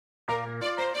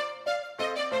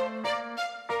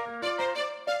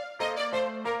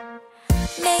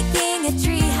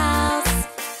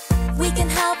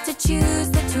help to choose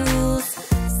the tools.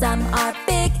 Some are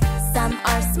big, some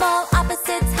are small.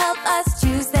 Opposites help us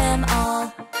choose them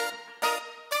all.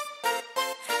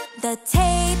 The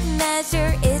tape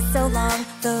measure is so long,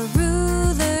 the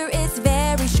ruler is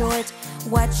very short.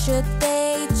 What should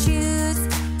they choose?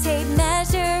 Tape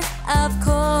measure, of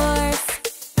course.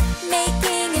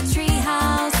 Making a tree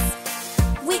house,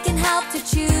 we can help to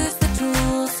choose the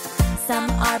tools. Some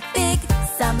are big,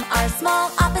 some are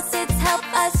small. Opposites help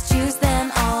us choose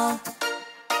them all.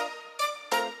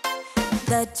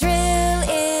 The drill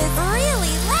is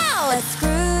really loud. A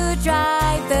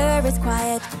screwdriver is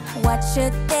quiet. What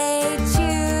should they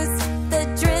choose? The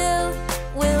drill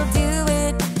will do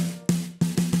it.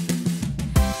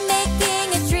 Making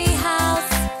a tree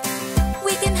house,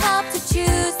 we can help to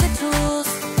choose the tools.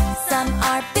 Some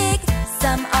are big,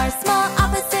 some are small.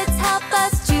 Opposites help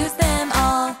us choose them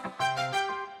all.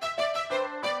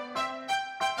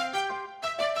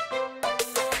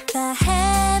 The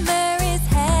hammer is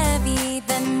heavy,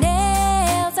 the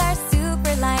nails are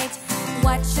super light.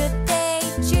 What should they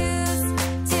choose?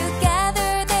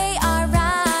 Together they are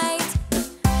right.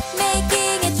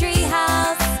 Making a tree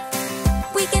house,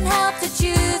 we can help to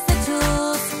choose the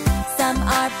tools. Some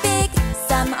are big,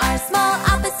 some are small.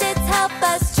 Opposites help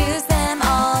us choose them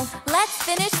all. Let's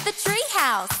finish the tree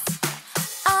house.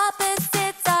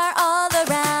 Opposites are all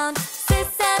around.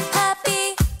 Sis and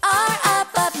puppy are up,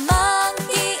 but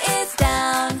monkey is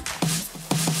down.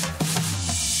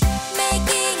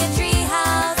 Making a tree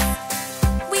house,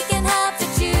 we can help to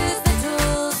choose the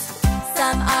tools.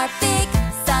 Some are big,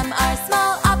 some are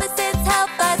small. Opposites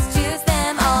help us choose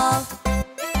them all.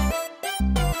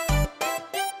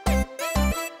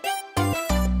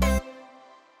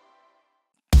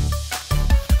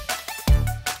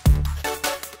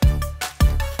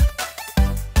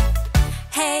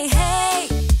 Hey, hey,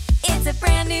 it's a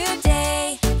brand new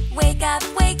day. Wake up,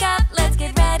 let's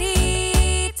get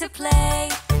ready to play.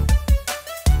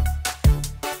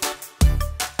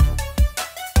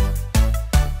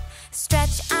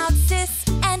 Stretch out, sis,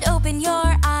 and open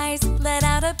your eyes. Let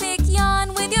out a big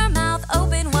yawn with your mouth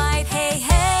open wide. Hey,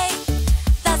 hey,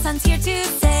 the sun's here to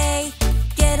say,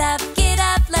 get up,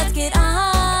 let's get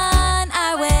on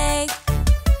our way.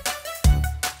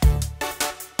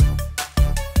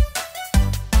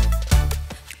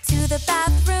 To the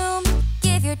bathroom,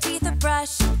 give your teeth a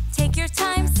brush. Take your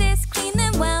time, sis, clean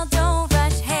them well, don't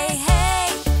rush. Hey, hey,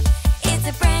 it's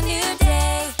a brand new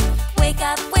day. Wake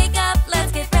up,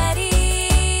 let's get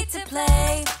ready to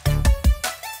play.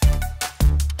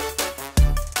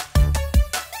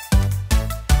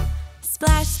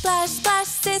 Splash, splash, splash,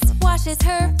 sis washes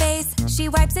her face. She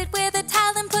wipes it with a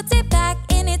towel and puts it back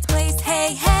in its place.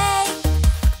 Hey, hey,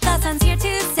 the sun's here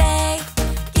to say,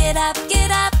 get up,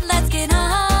 let's get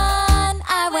on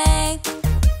our way.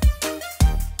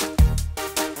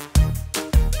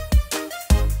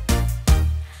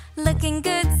 Looking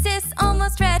good, sis,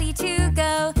 almost ready to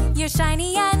go. You're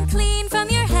shiny and clean from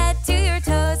your head to your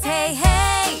toes. Hey,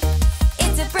 hey,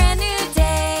 it's a brand new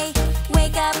day.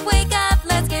 Wake up,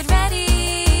 let's get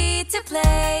ready to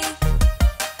play.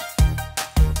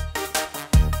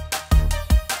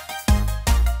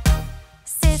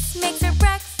 Sis makes her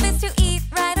breakfast to eat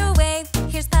right away.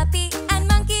 Here's puppy and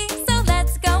monkey, so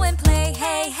let's go and play.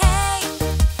 Hey, hey,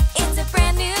 it's a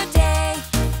brand new day.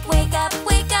 Wake up,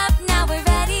 now we're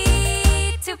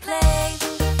ready to play.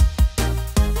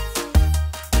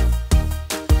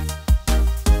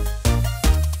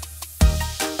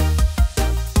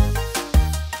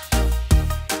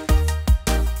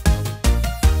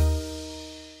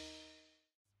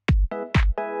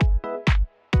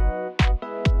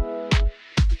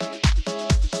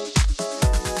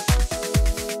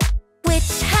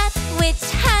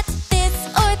 Which hat, this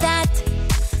or that?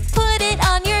 Put it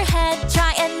on your head,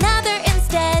 try another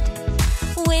instead.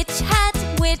 Which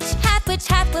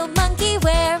hat will monkey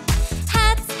wear?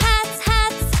 Hats,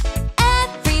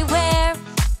 everywhere.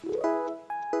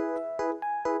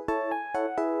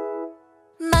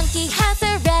 Monkey has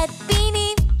a red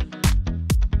beanie,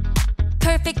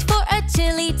 perfect for a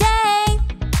chilly day.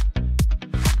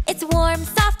 It's warm,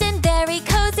 soft, and very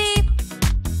cozy.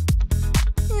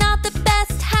 Not the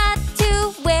best hat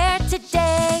to wear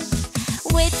today.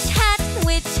 Which hat,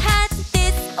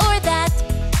 this or that?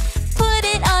 Put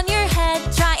it on your head,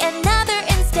 try another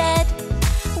instead.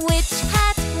 Which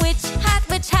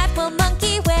hat will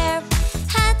monkey wear?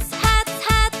 Hats,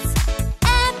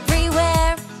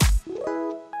 everywhere.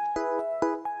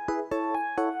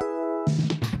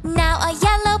 Now a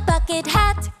yellow bucket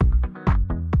hat,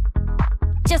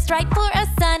 just right for a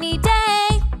sunny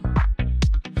day.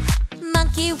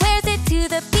 Monkey wears it to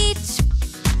the beach.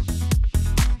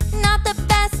 Not the the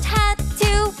best hat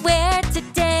to wear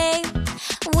today?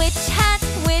 Which hat,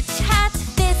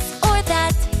 this or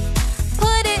that?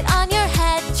 Put it on your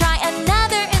head, try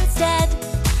another instead.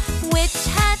 Which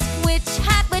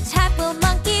hat will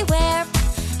monkey wear?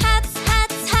 Hats,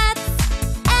 hats, hats,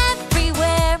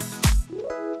 everywhere.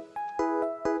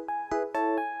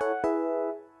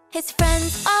 His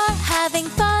friends are having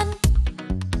fun,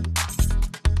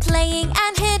 playing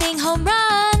and hitting home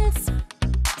runs.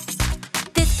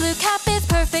 This blue cap is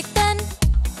perfect then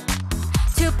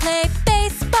to play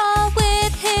baseball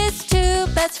with his two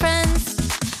best friends.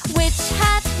 Which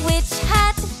hat,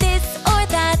 this or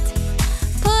that?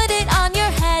 Put it on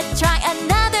your head, try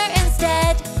another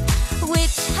instead.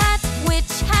 Which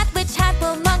hat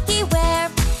will monkey wear?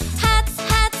 Hats,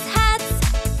 hats, hats,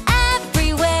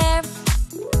 everywhere.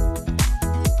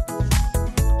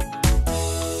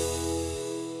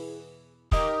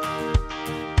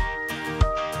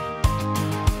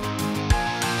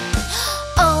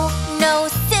 Oh no,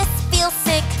 Sis feels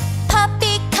sick.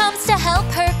 Puppy comes to help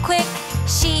her quick.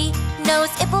 She knows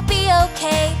it will be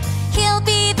okay. He'll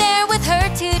be there with her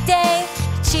today.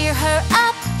 Cheer her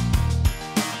up,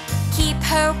 keep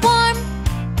her warm.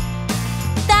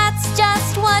 That's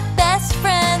just what best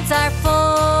friends are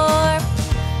for.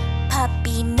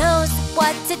 Puppy knows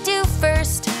what to do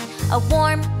first. A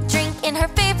warm drink in her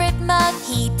favorite mug.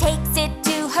 He takes it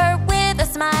to her with a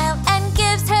smile and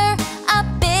gives her a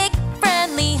big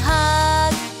friendly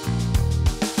hug.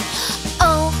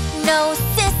 Oh no,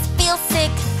 Sis feels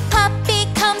sick. Puppy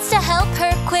comes to help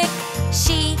her quick.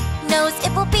 She knows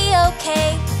it will be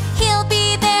okay. He'll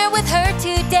be there with her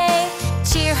today.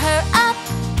 Cheer her up,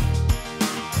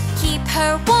 keep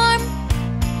her warm.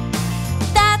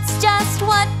 That's just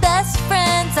what best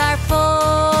friends are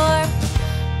for.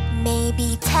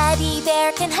 Maybe Teddy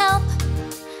Bear can help.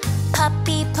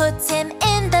 Puppy puts him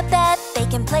in the bed. They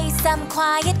can play some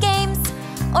quiet games,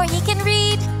 or he can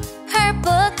read her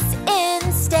books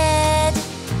instead.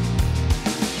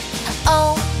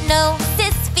 Oh no,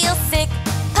 Sis feels sick.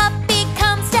 Puppy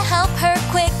comes to help her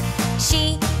quick.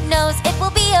 She knows it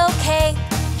will be okay.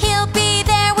 He'll be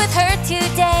there with her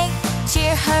today.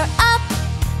 Cheer her up,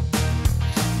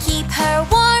 keep her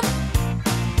warm.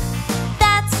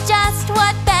 That's just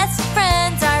what best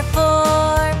friends are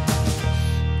for.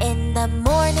 In the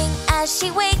morning as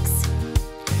she wakes,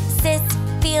 Sis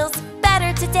feels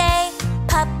better today.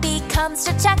 Puppy comes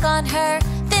to check on her.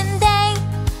 Then they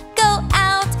go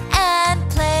out and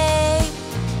play.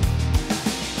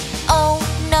 Oh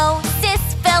no, Sis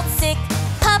felt sick.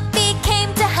 Puppy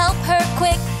came to help her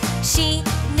quick. She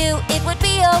knew it would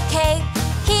be okay.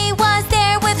 He was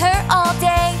there with her all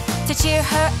day to cheer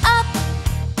her up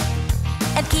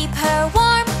and keep her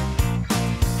warm.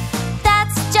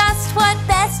 That's just what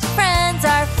best friends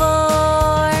are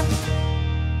for.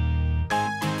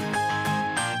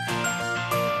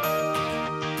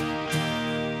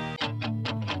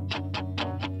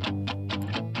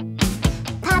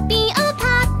 Puppy, oh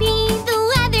puppy, the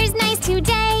weather's nice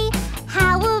today.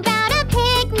 How about a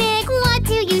picnic? What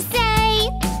do you say?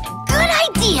 Good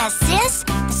idea, Sis.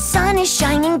 The sun is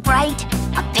shining bright.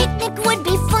 A picnic would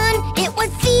be fun. It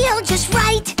would feel just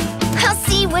right. I'll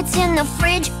see what's in the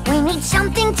fridge. We need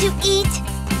something to eat.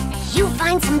 You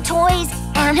find some toys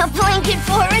and a blanket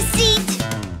for a seat.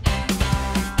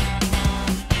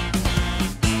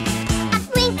 A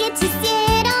blanket to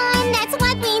sit on, that's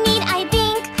what we need, I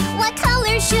think. What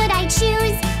color should I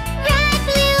choose? Red,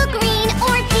 blue, green,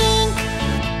 or pink?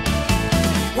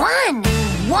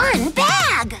 One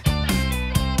bag.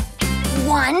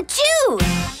 1, 2.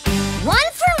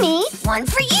 One for me, one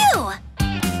for you.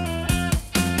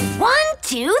 1,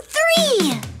 2,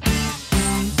 3.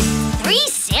 3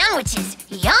 sandwiches,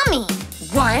 yummy.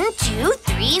 1, 2,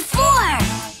 3, 4.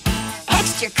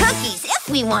 Extra cookies if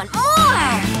we want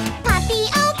more. Puppy,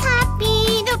 oh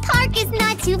puppy, the park is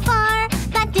not too far.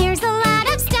 But there's a lot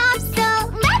of stops,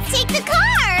 so let's take the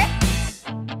car.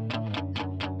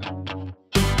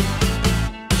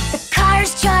 The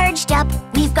car's charged up.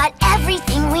 We've got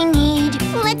everything we need.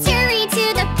 Let's hurry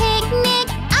to the picnic.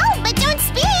 Oh, but don't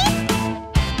speed.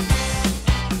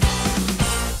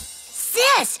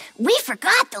 Sis, we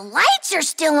forgot the lights are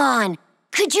still on.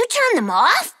 Could you turn them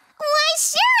off? Why,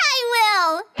 sure I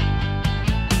will.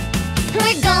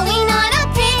 We're going on a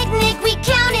picnic. We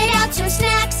counted out some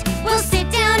snacks. We'll sit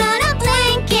down on a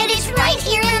blanket. It's right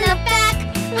here in the back.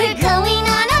 We're going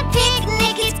on a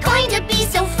picnic. It's going to be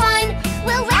so fun.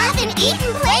 We'll laugh and eat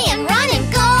and play and run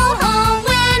and go home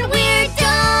when we're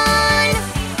done.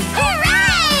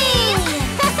 Hooray!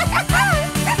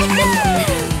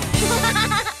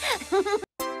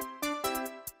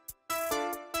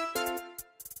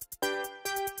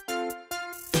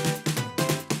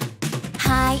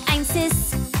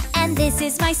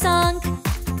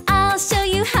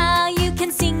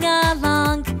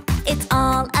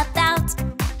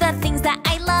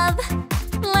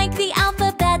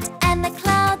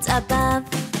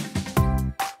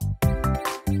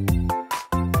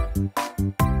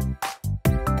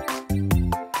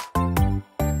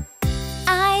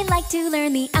 like to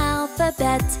learn the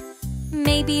alphabet.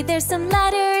 Maybe there's some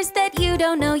letters that you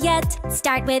don't know yet.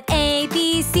 Start with A,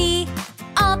 B, C,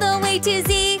 all the way to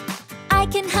Z. I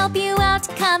can help you out,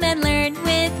 come and learn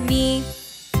with me.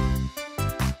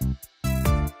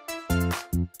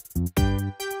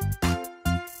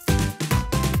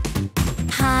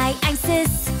 Hi, I'm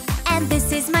Sis, and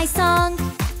this is my song.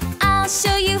 I'll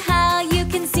show you how you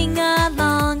can sing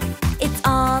along. It's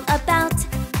all about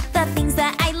the things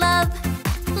that I love,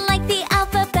 like the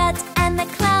alphabet and the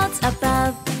clouds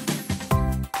above.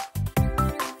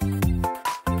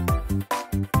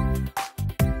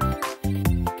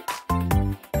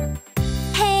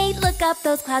 Hey, look up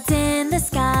those clouds in the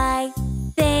sky.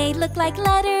 They look like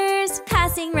letters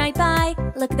passing right by.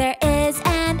 Look, there is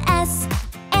an S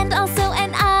and also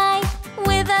an I.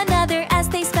 With another S,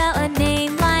 they spell a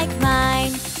name like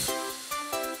mine.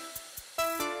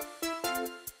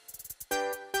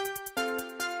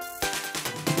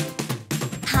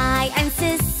 Hi, I'm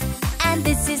Sis, and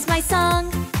this is my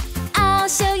song. I'll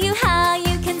show you how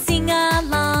you can sing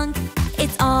along.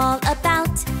 It's all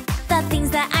about the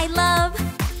things that I love,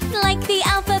 like the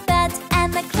alphabet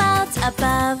and the clouds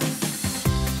above.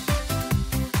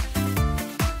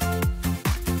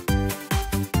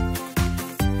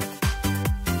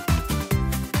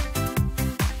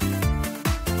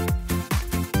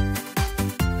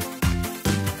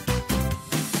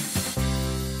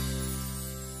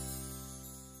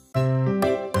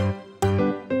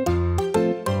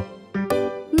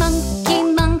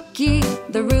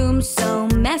 The room's so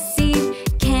messy,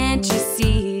 can't you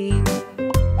see?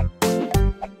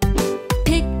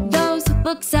 Pick those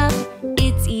books up,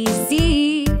 it's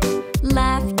easy.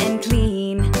 Laugh and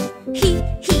clean. He.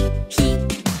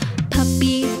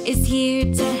 Puppy is here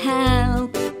to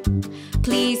help.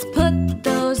 Please put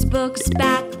those books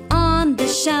back on the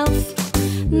shelf.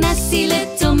 Messy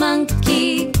little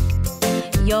monkey,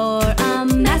 you're a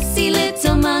messy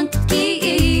little monkey.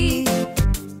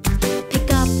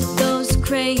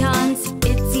 Crayons,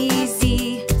 it's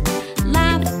easy.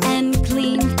 Laugh and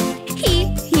clean. He.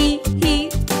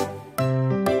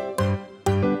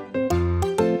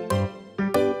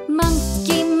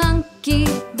 Monkey,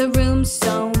 the room's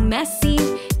so messy,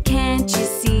 can't you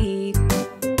see?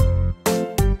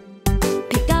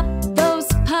 Pick up those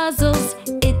puzzles,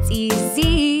 it's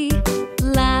easy.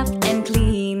 Laugh and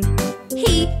clean.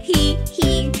 He.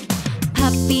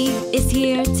 Puppy is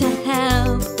here to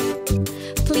help.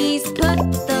 Please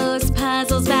put those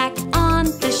puzzles back on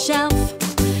the shelf.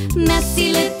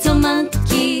 Messy little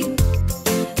monkey,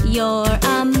 you're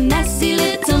a messy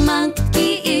little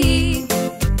monkey.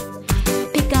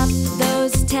 Pick up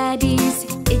those teddies,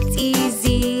 it's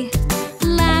easy.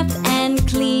 Laugh and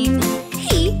clean.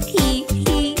 He.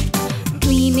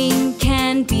 Cleaning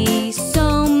can be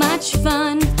so much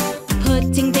fun.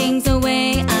 Putting things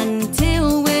away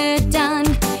until we're done.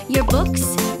 Your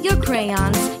books, your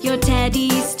crayons, your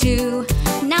teddies too.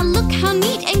 Now look how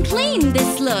neat and clean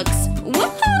this looks.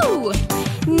 Woohoo!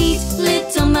 Neat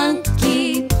little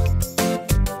monkey.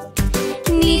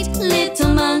 Neat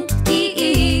little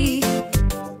monkey.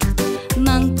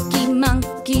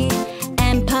 Monkey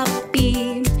and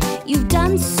puppy. You've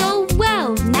done so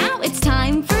well. Now it's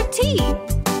time for tea.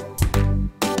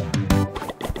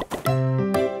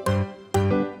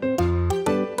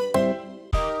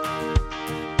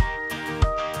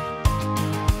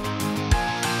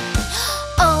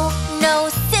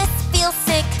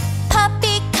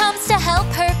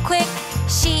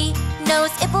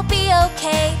 It will be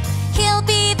okay. He'll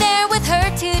be there with her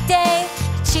today.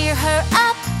 Cheer her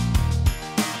up,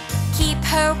 keep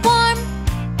her warm.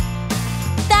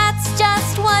 That's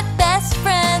just what best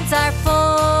friends are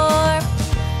for.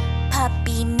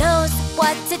 Puppy knows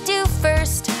what to do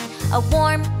first. A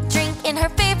warm drink in her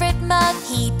favorite mug.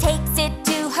 He takes it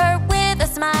to her with a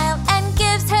smile and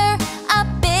gives her a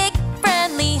big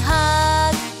friendly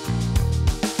hug.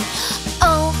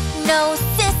 Oh no,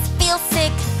 Sis feels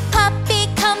sick. Puppy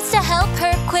comes to help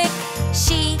her quick.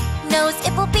 She knows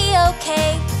it will be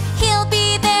okay. He'll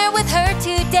be there with her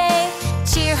today.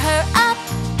 Cheer her up,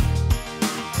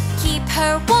 keep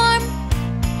her warm.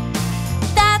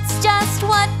 That's just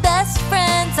what best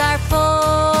friends are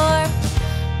for.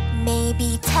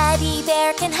 Maybe Teddy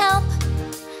Bear can help.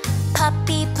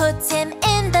 Puppy puts him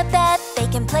in the bed. They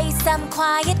can play some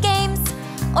quiet games,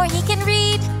 or he can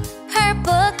read her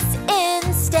books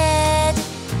instead.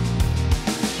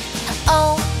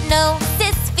 Oh no,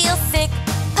 Sis feels sick.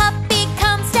 Puppy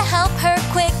comes to help her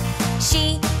quick.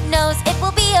 She knows it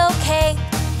will be okay.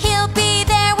 He'll be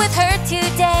there with her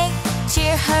today.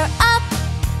 Cheer her up,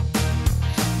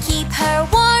 keep her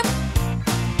warm.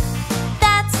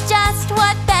 That's just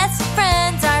what best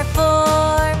friends are for.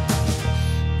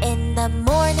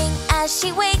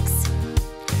 she wakes.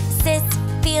 Sis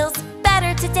feels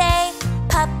better today.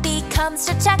 Puppy comes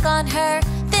to check on her.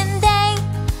 Then they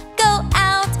go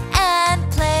out and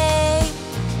play.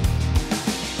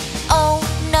 Oh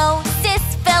no,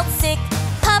 Sis felt sick.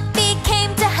 Puppy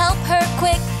came to help her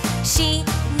quick. She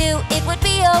knew it would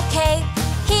be okay.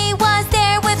 He was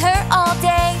there with her all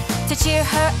day to cheer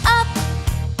her up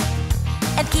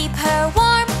and keep her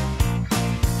warm.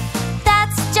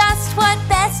 That's just what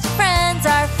best friends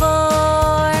are for.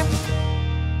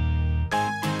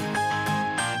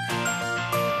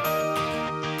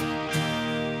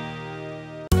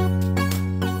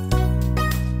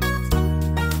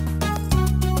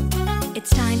 It's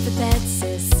time for bed,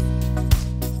 Sis.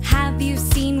 Have you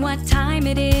seen what time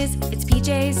it is? It's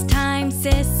PJ's time,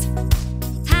 Sis.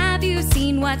 Have you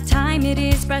seen what time it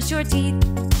is? Brush your teeth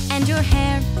and your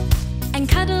hair and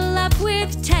cuddle up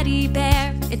with Teddy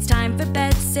Bear. It's time for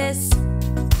bed, Sis.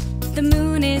 The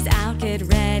moon is out, get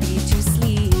ready to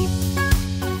sleep.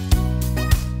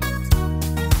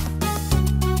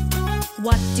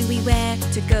 What do we wear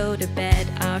to go to bed?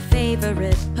 Our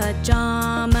favorite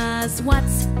pajamas.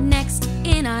 What's next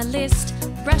in our list?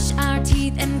 Brush our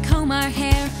teeth and comb our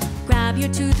hair. Grab your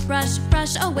toothbrush,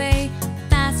 brush away,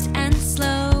 fast and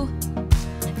slow.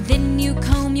 Then you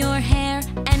comb your hair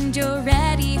and you're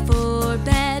ready for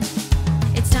bed.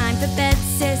 It's time for bed,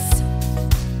 Sis.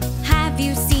 Have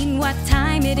you seen what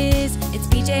time it is? It's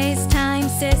PJ's time,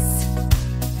 Sis.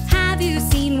 Have you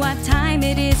seen what time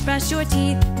it is? Brush your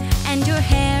teeth and your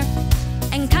hair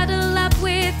and cuddle up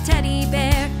with Teddy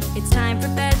Bear. It's time for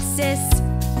bed, Sis.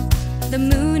 The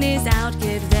moon is out,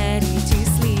 get ready to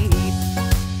sleep.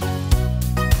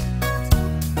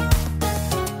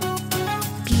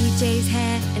 PJ's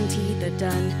hair and teeth are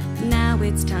done. Now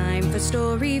it's time for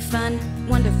story fun.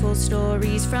 Wonderful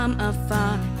stories from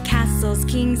afar. Castles,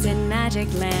 kings, and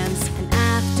magic lands. And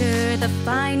after the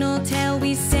final tale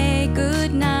we say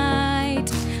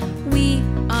goodnight. We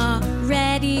are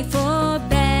ready for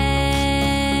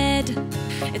bed.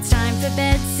 It's time for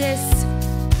bed, Sis.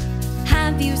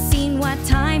 Have you seen what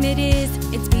time it is?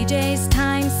 It's PJ's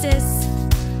time, Sis.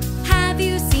 Have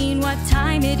you seen what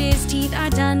time it is? Teeth are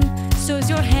done, so's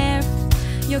your hair.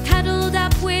 You're cuddled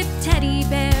up with Teddy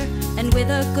Bear. And with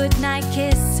a goodnight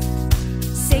kiss,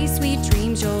 say sweet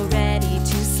dreams, you're ready to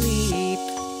sleep.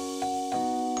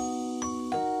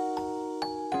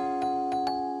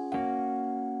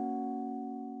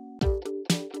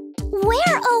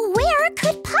 Where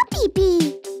could Puppy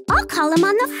be? I'll call him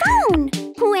on the phone.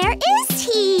 Where is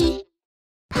he?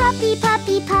 Puppy,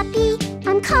 Puppy, Puppy,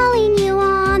 I'm calling you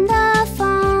on the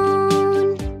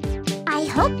phone. I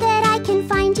hope that I can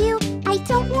find you. I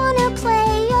don't want to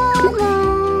play alone.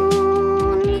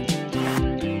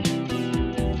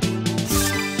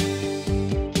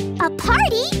 A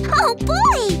party? Oh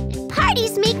boy!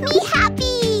 Parties make me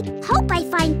happy. Hope I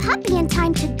find Puppy in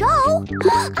time to go.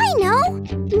 I know!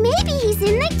 Maybe he's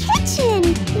in the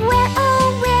kitchen. Where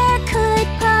could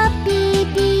Puppy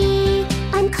be?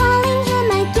 I'm calling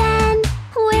him again.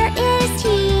 Where is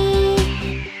he?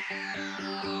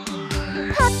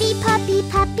 Puppy, Puppy,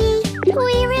 Puppy,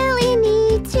 we really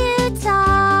need to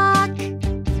talk.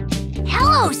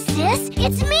 Hello, Sis,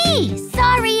 it's me.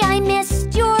 Sorry I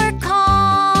missed your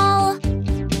call.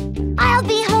 I'll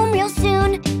be home real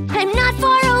soon. I'm not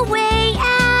far away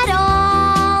at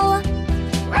all.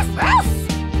 Ruff, ruff.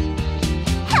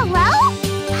 Hello?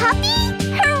 Puppy?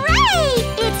 Hooray!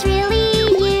 It's really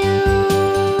you.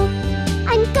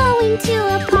 I'm going to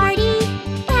a party,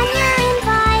 and you're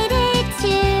invited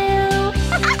too.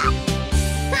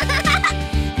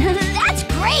 That's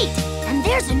great! And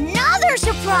there's another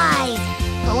surprise.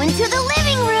 Go into the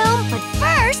living room, but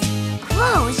first,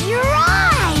 close your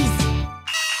eyes.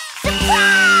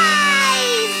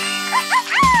 Surprise!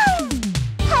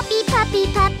 Puppy, Puppy,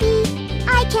 Puppy,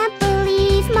 I can't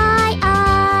believe my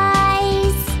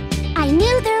eyes. I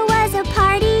knew there was a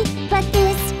party, but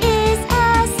this is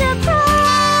a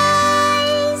surprise.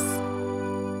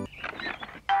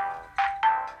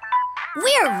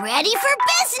 We're ready for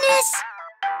business.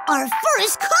 Our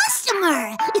first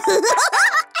customer.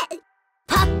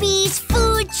 Puppy's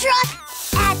food truck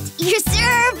at your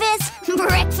service.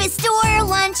 Breakfast or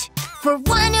lunch for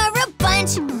one or a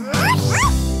bunch.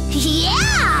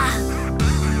 Yeah!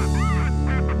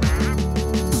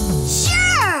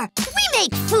 Sure! We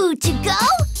make food to go.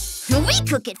 We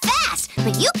cook it fast,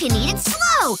 but you can eat it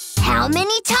slow. How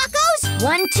many tacos?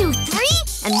 1, 2, 3,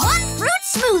 and 1 fruit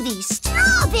smoothie.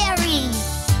 Strawberry!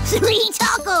 3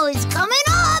 tacos coming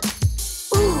up.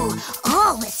 Ooh,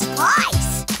 all the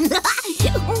spice. 1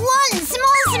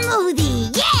 small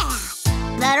smoothie, yeah!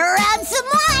 Better add some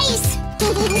ice.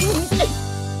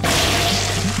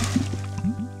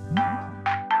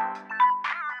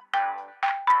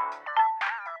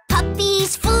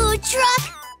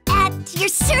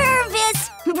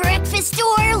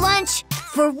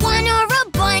 For one or a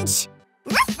bunch.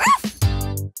 Ruff, ruff.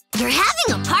 You're having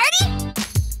a party?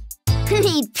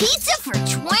 Need pizza for 20?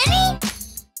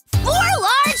 4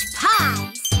 large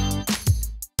pies.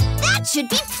 That should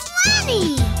be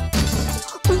plenty.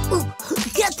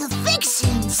 Get the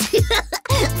fixins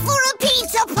for a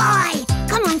pizza pie.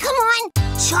 Come on, come on.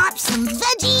 Chop some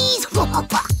veggies.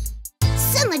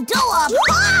 Send the dough up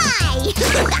high.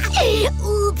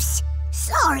 Oops.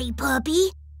 Sorry,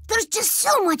 puppy. There's just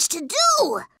so much to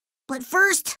do. But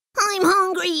first, I'm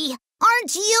hungry.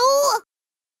 Aren't you?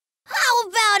 How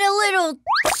about a little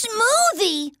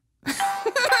smoothie?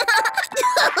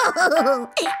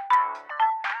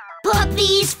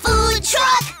 Puppy's food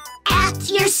truck at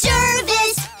your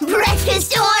service.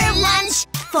 Breakfast or lunch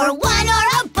for one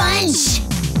or a bunch.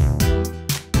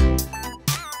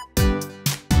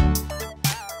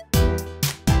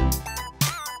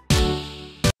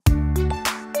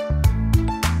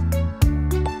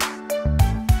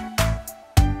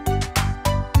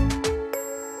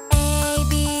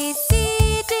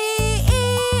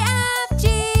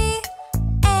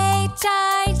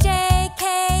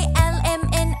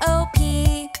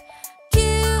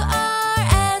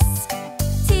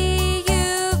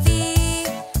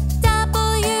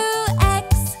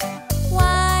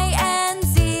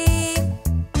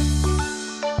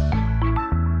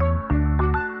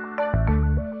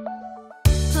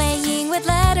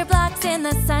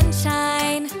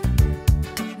 Sunshine.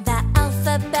 The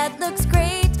alphabet looks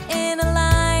great in a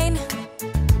line.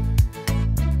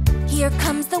 Here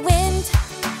comes the wind,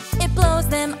 it blows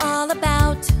them all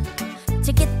about.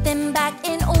 To get them back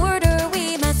in order,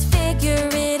 we must figure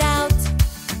it out.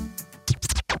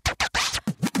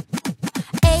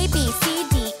 A, B, C,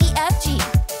 D, E, F, G,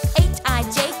 H, I,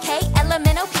 J, K, L, M,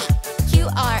 N, O, P, Q,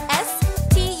 R, S,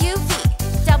 T, U, V,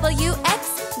 W, X,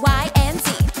 Y, and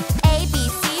Z. A, B,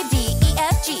 C, D, E,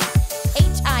 F, G,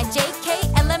 H, I, J, K,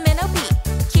 L, M, N, O, P,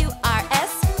 Q, R,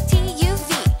 S, T, U,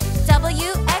 V,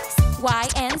 W, X, Y,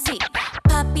 and Z.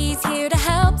 Puppy's here to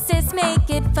help Sis make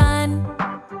it fun.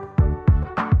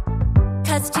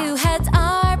 'Cause 2 heads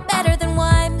are better than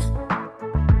 1.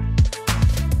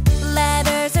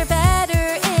 Letters are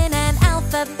better in an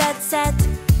alphabet set,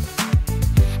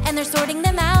 and they're sorting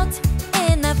them out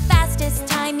in the fastest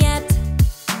time yet.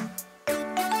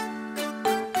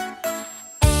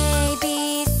 A,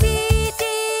 B, C, D,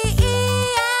 E,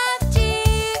 F, G,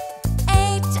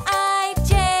 H, I,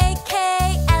 J, K,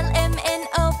 L, M, N,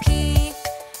 O, P,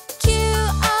 Q,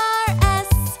 R, S,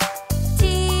 T,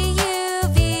 U,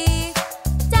 V,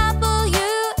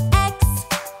 W, X,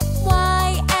 Y,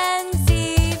 and Z.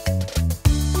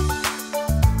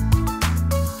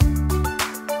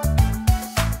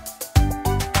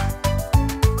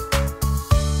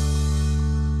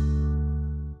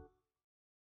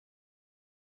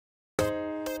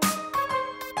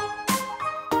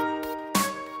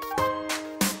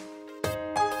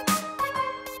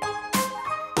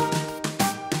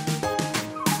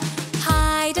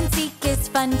 Hide and seek is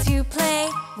fun to play.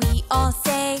 We all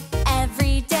say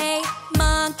every day.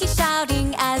 Monkey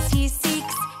shouting as he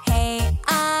seeks. Hey,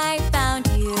 I found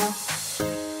you.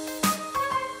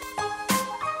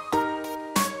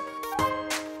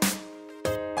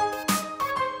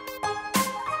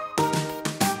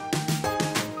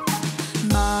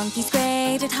 Monkey's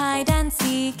great at hide and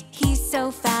seek. He's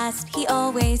so fast, he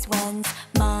always wins.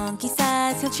 Monkey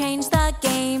says he'll change the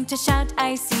game to shout,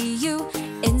 I see you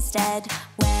instead.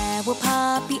 Where will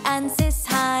Puppy and Sis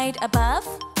hide? Above?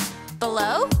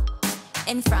 Below?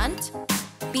 In front?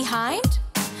 Behind?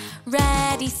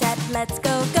 Ready, set, let's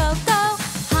go, go, go.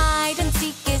 Hide and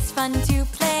seek is fun to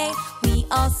play. We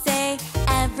all say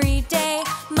every day.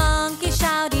 Monkey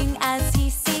shouting as he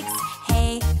seeks.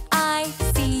 Hey, I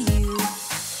see you.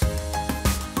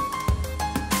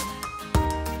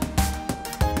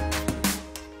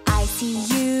 I see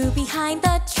you behind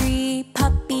the tree.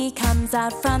 Puppy comes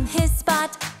out from his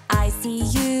spot. I see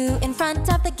you in front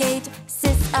of the gate.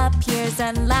 Sis appears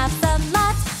and laughs a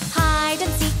lot. Hide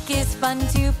and seek is fun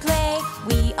to play.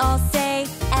 We all say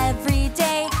every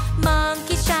day.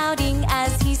 Monkey shouting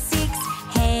as he seeks.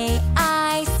 Hey,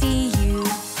 I see you.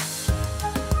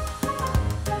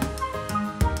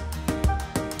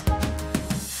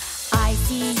 I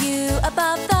see you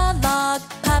above the log.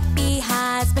 Puppy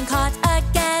has been caught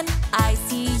again. I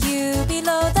see you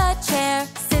below the chair.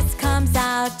 Sis comes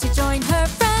out to join her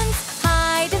friends.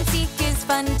 Hide and seek is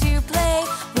fun to play.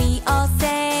 We all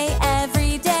say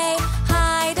every day.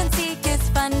 Hide and seek is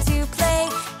fun to play.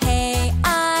 Hey,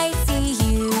 I see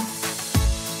you.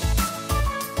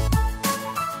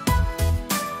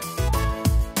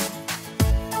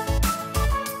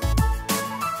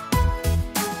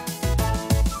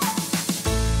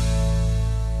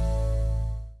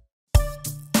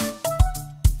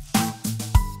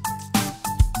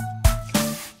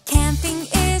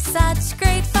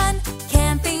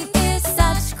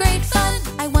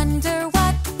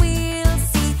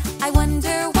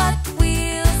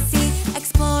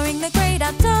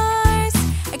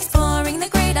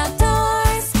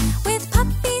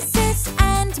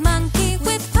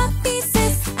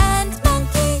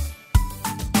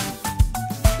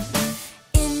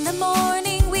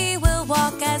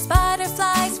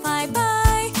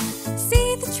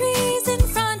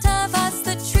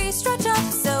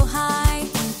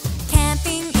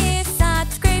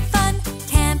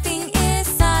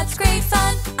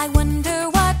 I wonder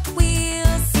what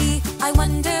we'll see. I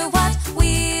wonder what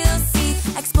we'll see.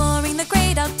 Exploring the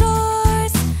great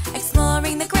outdoors.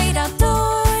 Exploring the great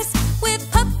outdoors. With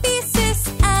Puppy,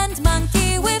 Sis, and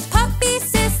Monkey. With Puppy,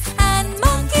 Sis, and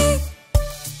Monkey.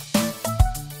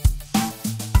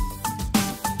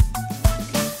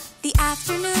 The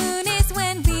afternoon is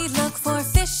when we look for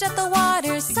fish at the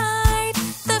water's side.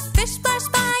 The fish splash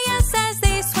by us as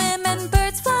they swim and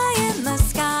birds fly in the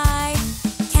sky.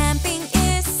 Camping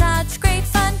is such great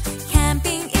fun.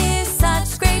 Camping is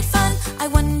such great fun. I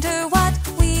wonder what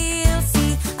we'll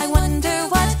see. I wonder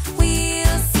what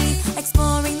we'll see.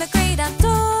 Exploring the great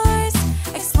outdoors.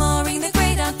 Exploring the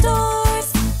great outdoors.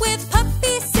 With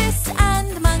Puppy, Sis,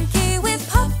 and Monkey. With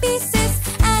Puppy, Sis,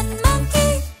 and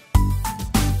Monkey.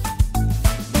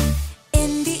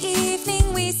 In the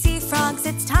evening we see frogs.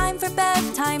 It's time for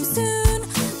bedtime soon.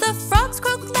 The frogs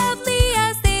croak loudly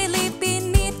as they leap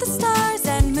beneath the stars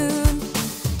and moon.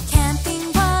 Camping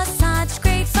was such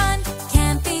great fun.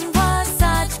 Camping was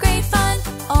such great fun.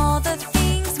 All the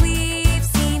things we've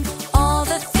seen. All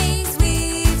the things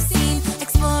we've seen.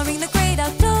 Exploring the great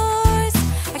outdoors.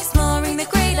 Exploring the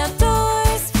great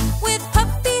outdoors. With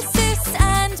Puppy, Sis,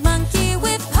 and Monkey.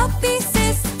 With Puppy,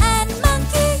 Sis, and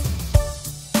Monkey.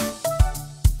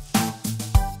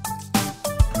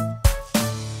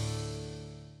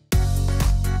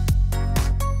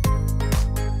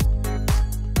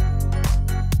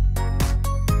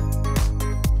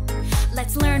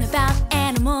 Let's learn about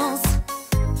animals.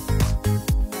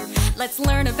 Let's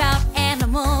learn about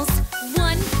animals.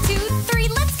 1, 2, 3,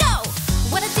 let's go!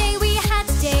 What a day we had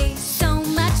today, so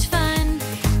much fun.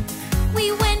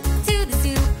 We went to the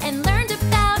zoo and learned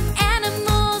about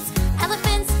animals.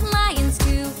 Elephants, lions,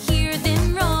 to hear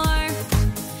them roar.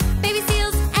 Baby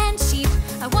seals and sheep,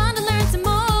 I want to learn some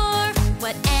more.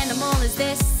 What animal is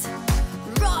this?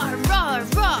 Roar, roar,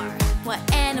 roar. What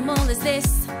animal is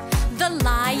this? The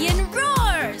lion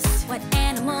roars. What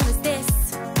animal is this?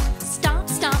 Stomp,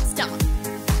 stomp, stomp.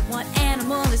 What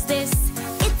animal is this?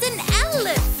 It's an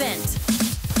elephant.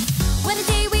 What a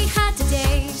day we had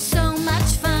today, so much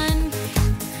fun.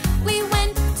 We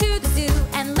went to the zoo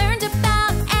and learned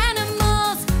about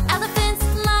animals. Elephants,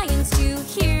 lions, to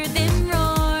hear them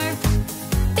roar.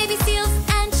 Baby seals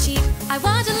and sheep, I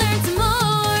want to learn some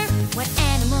more. What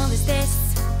animal is this?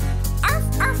 Arf,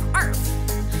 arf, arf.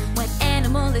 What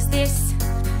animal is this?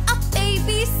 A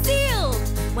baby seal.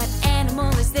 What animal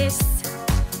is this?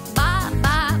 Ba,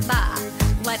 ba, ba.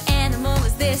 What animal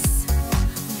is this?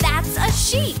 That's a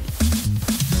sheep.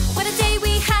 What a day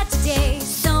we had today,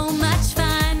 so much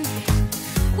fun.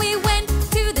 We went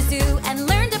to the zoo and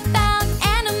learned about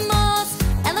animals.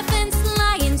 Elephants,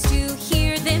 lions, to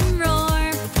hear them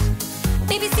roar.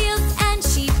 Baby seals and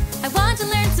sheep, I want to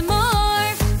learn some more.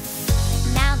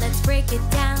 Now let's break it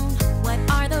down. What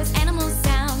are those animal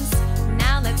sounds?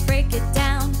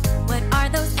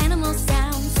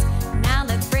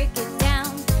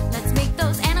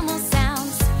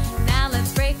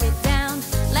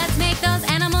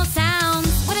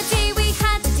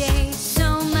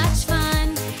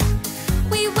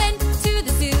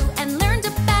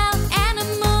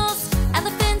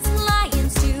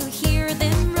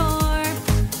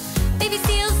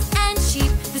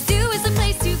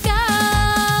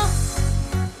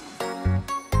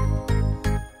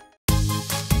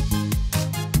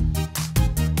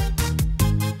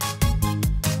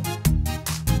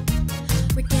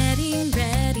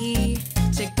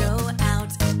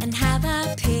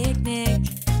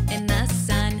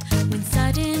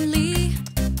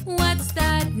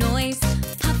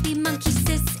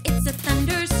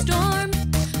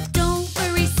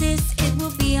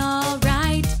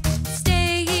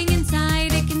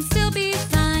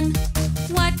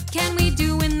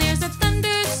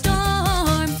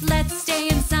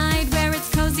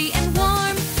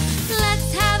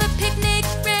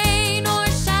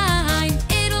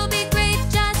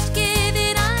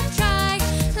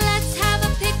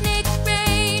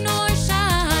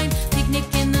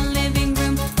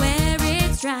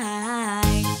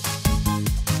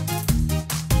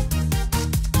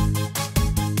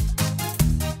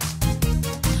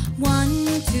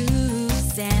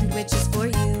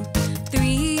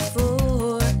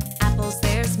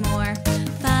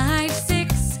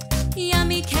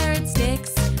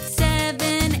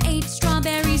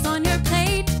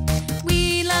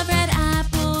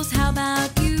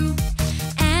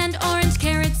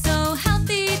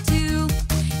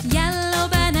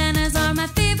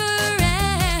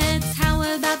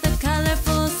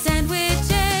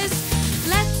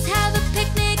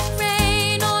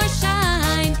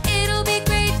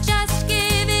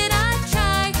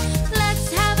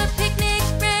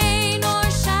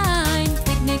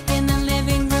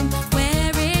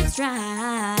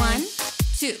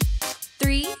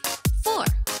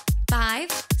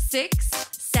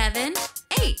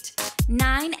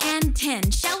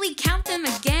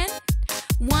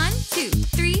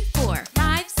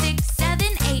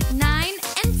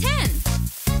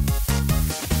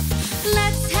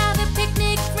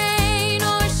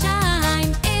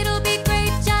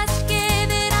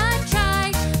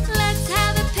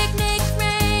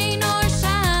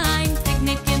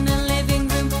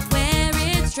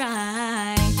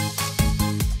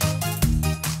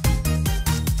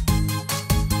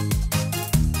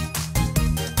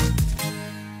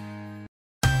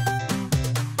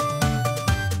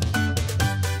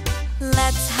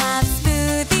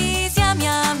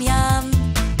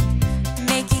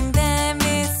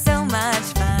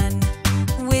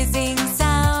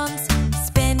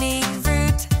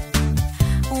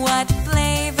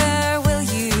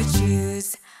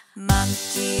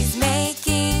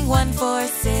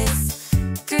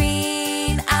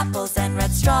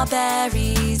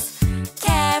 berries.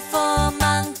 Careful,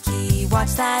 monkey,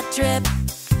 watch that drip.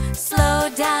 Slow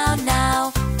down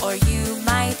now, or you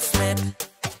might slip.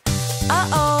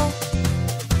 Uh-oh.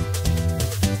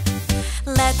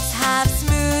 Let's have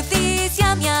smoothies,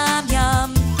 yum, yum,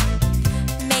 yum.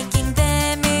 Making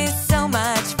them is so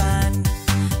much fun.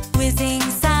 Whizzing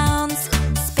sounds,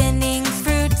 spinning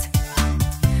fruit.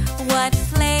 What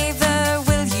flavor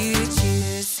will you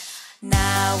choose?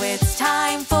 Now it's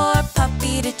time for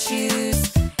Puppy to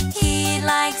choose. He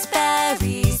likes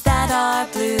berries that are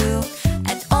blue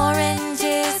and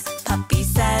oranges. Puppy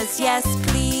says yes,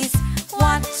 please.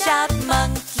 Watch out,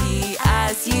 monkey,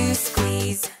 as you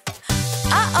squeeze.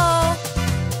 Uh-oh.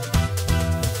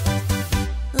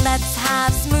 Let's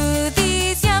have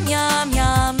smoothies, yum, yum,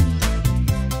 yum.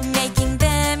 Making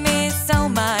them is so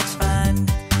much fun.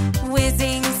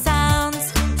 Whizzing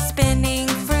sounds, spinning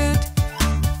fruit.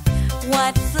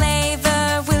 What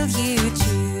flavor will you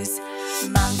choose?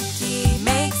 Monkey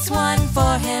makes one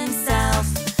for himself.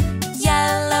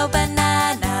 Yellow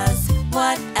bananas,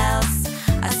 what else?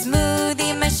 A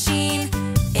smoothie machine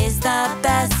is the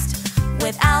best.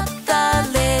 Without the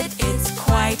lid, it's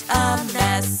quite a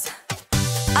mess.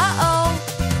 Uh-oh.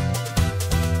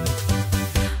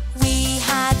 We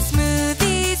had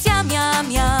smoothies, yum, yum,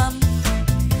 yum.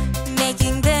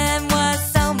 Making them was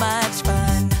so much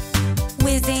fun.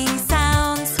 Whizzing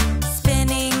sounds,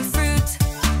 spinning fruit.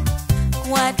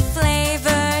 What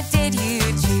flavor did you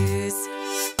choose?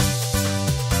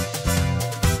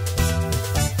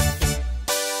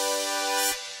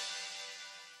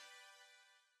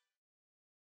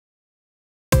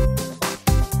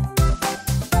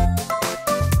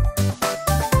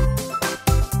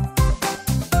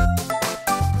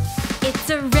 It's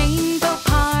a rainbow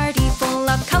party full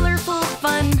of colorful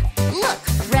fun. Look,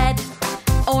 red,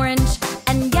 orange,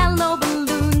 and yellow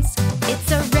balloons.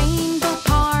 It's a rainbow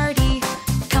party.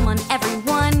 Come on,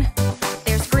 everyone.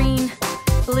 There's green,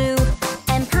 blue,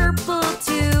 and purple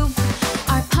too.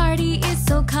 Our party is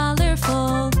so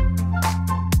colorful.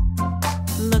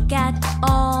 Look at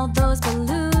all those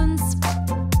balloons.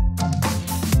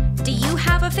 Do you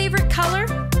have a favorite color?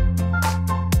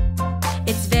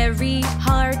 It's very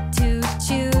hard to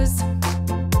choose.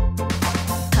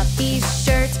 Puppy's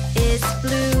shirt is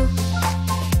blue,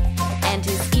 and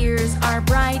his ears are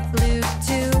bright blue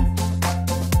too.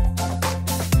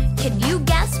 Can you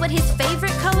guess what his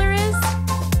favorite color is?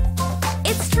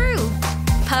 It's true,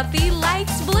 Puppy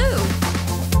likes blue.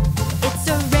 It's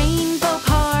a rainbow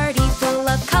party full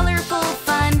of colorful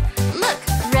fun. Look,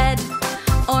 red,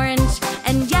 orange,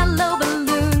 and yellow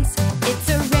balloons. It's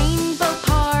a rainbow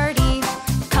party.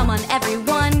 Come on,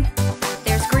 everyone.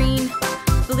 There's green,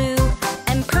 blue,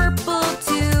 and purple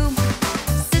too.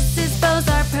 Sis's bows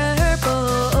are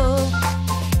purple.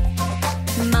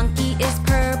 Monkey is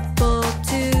purple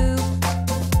too.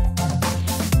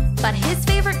 But his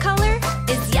favorite color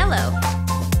is yellow.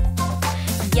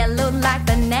 Yellow like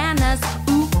bananas.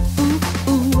 Ooh, ooh,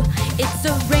 ooh. It's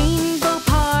a rainbow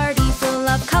party full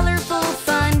of colorful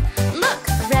fun. Look,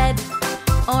 red,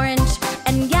 orange,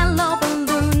 and yellow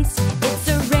balloons. It's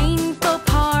a rainbow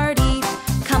party.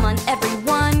 Come on,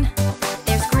 everyone.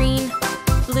 There's green,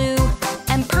 blue,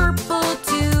 and purple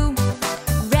too.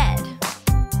 Red,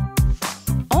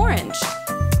 orange,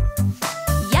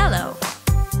 yellow,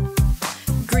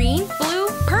 green, blue,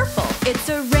 purple. It's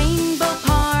a rainbow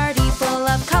party full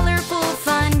of colorful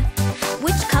fun.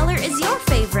 Which color is your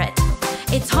favorite?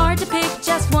 It's hard to pick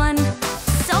just one.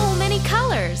 So many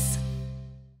colors.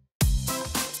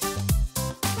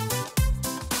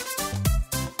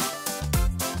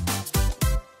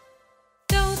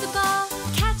 Throw the ball,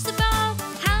 catch the ball.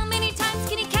 How many times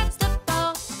can you catch the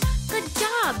ball? Good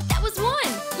job, that was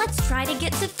one. Let's try to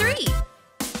get to 3.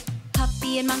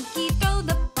 Puppy and monkey throw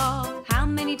the ball. How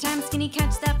many times can you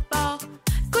catch that ball?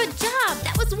 Good job,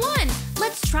 that was 1.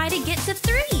 Let's try to get to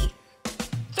 3.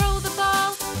 Throw the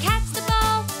ball, catch the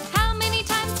ball. How many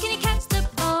times can you catch the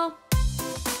ball?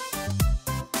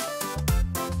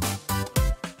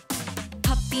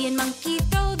 Puppy and monkey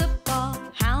throw the ball.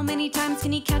 How many times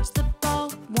can you catch the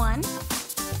ball? 1,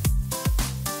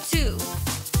 2.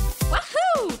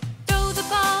 Wahoo! Throw the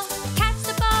ball, catch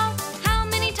the ball. How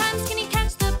many times can you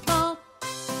catch the ball?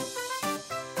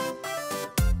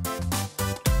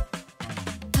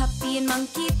 Puppy and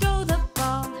monkey throw the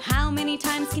ball. How many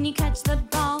times can you catch the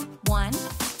ball? 1,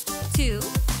 2,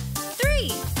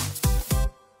 3.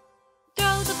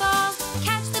 Throw the ball,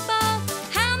 catch the ball.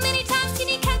 How many times can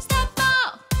you catch the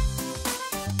ball?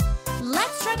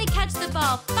 Let's try to catch the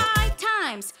ball 5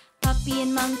 times. Puppy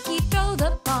and monkey throw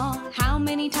the ball. How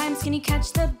many times can you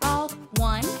catch the ball?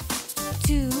 1,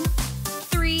 2,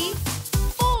 3,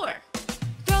 4.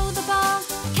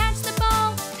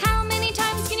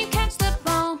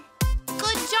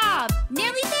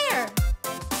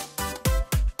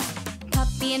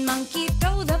 Puppy and monkey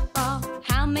throw the ball.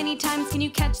 How many times can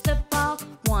you catch the ball?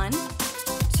 1,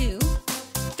 2,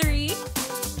 3,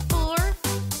 4,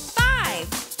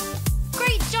 5.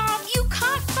 Great job, you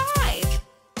caught 5.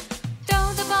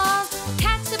 Throw the ball,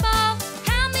 catch the ball.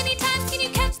 How many times can you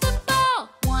catch the ball?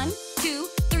 1, 2,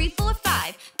 3, 4,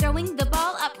 5. Throwing the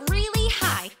ball up really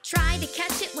high. Try to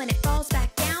catch it when it falls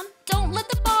back down. Don't let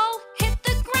the ball hit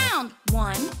the ground.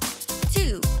 1,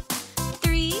 2,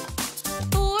 3,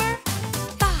 4, 5.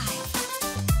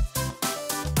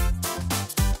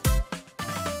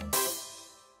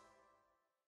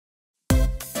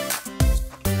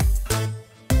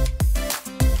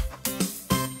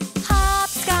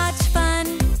 Hopscotch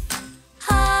fun,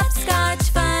 hopscotch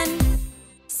fun.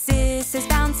 Sis is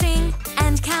bouncing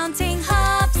and counting.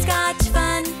 Hopscotch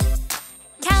fun.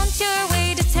 Count your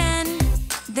way to 10,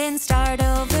 then start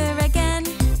over again.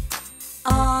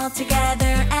 All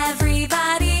together,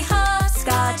 everybody,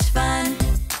 hopscotch fun.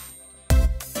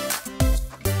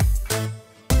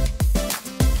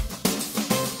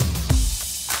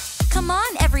 Come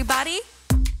on, everybody.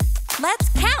 Let's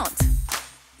count.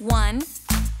 1,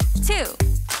 2,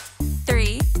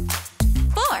 3,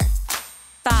 4,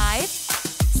 5,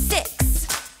 6,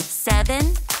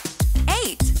 7,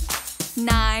 8,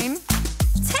 9,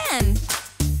 10.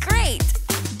 Great!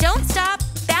 Don't stop,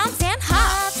 bounce and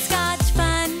hop. Hopscotch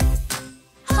fun,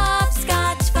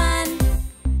 hopscotch fun.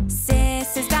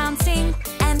 Sis is bouncing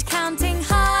and counting.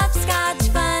 Hopscotch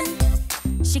fun.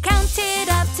 She counted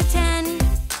up to 10.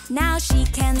 Now she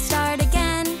can start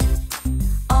again.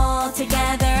 All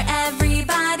together,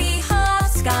 everybody,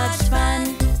 hopscotch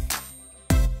fun.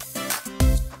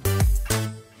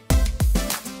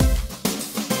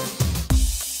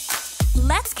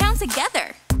 Let's count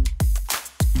together.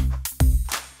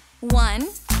 1,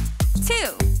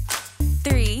 2,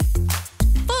 3,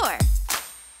 4,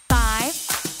 5,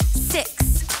 6,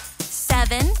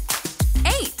 7,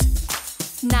 8,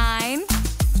 9,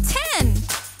 10.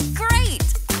 Great!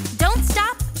 Don't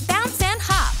stop, bounce and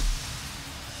hop.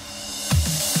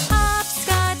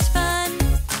 Hopscotch fun,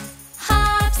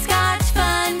 hopscotch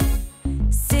fun.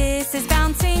 Sis is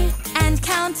bouncing and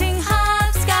counting.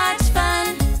 Hopscotch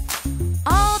fun.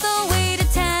 All the way to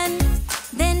 10,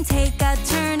 then take a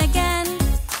turn again.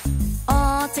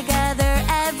 All together,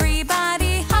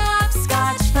 everybody,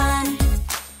 hopscotch fun.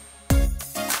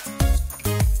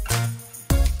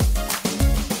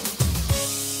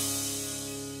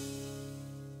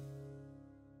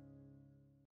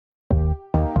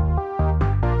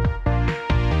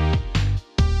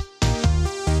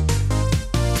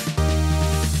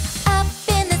 Up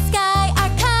in the sky, our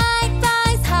kite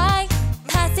flies high,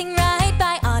 passing right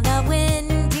by on a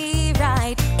windy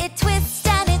ride. It twists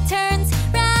and it turns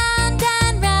round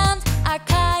and round. Our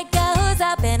kite goes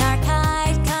up and our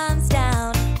kite comes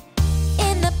down.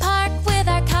 In the park with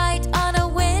our kite on a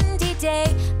windy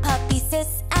day, Puppy,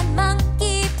 Sis, and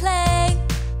Monkey play.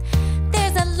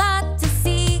 There's a lot to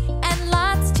see and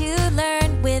lots to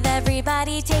learn with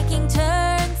everybody taking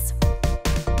turns.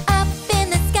 Up in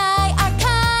the sky, our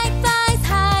kite flies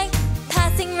high,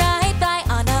 passing right by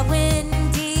on a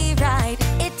windy ride.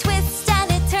 It twists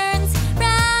and it turns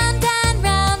round and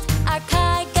round. Our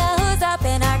kite goes up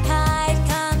and our kite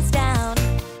comes down.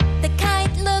 The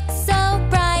kite looks so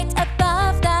bright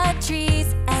above the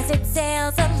trees as it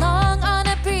sails along on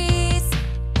a breeze.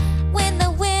 When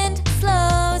the wind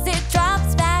slows, it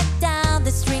drops back down.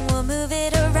 The string will move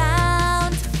it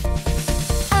around.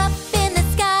 Up in the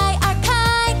sky, our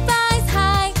kite flies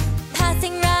high,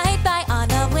 passing right by on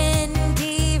a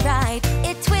windy ride.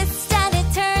 It twists and it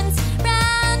turns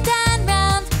round and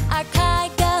round. Our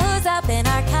kite goes up and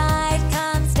our kite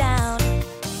comes down.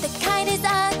 The kite is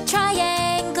a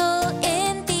triangle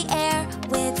in the air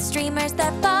with streamers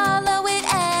that follow it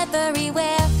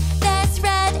everywhere. There's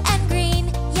red and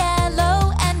green,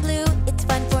 yellow and blue. It's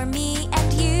fun for me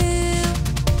and you.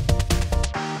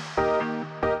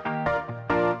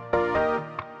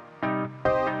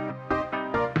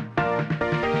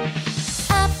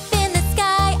 Up in the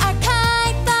sky, our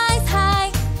kite flies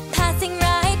high, passing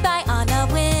right by on a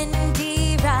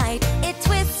windy ride. It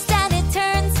twists and it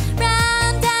turns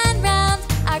round and round.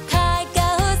 Our kite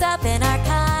goes up and our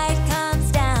kite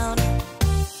comes down.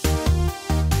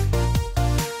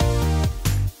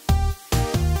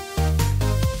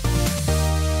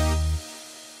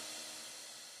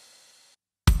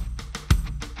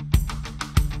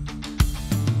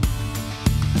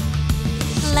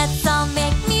 Let's all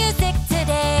make music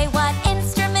today. What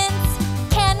instruments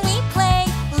can we play?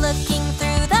 Looking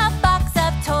through the box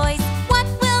of toys, what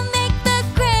will make the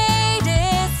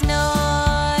greatest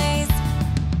noise?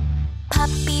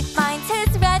 Puppy finds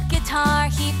his red guitar,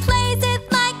 he plays it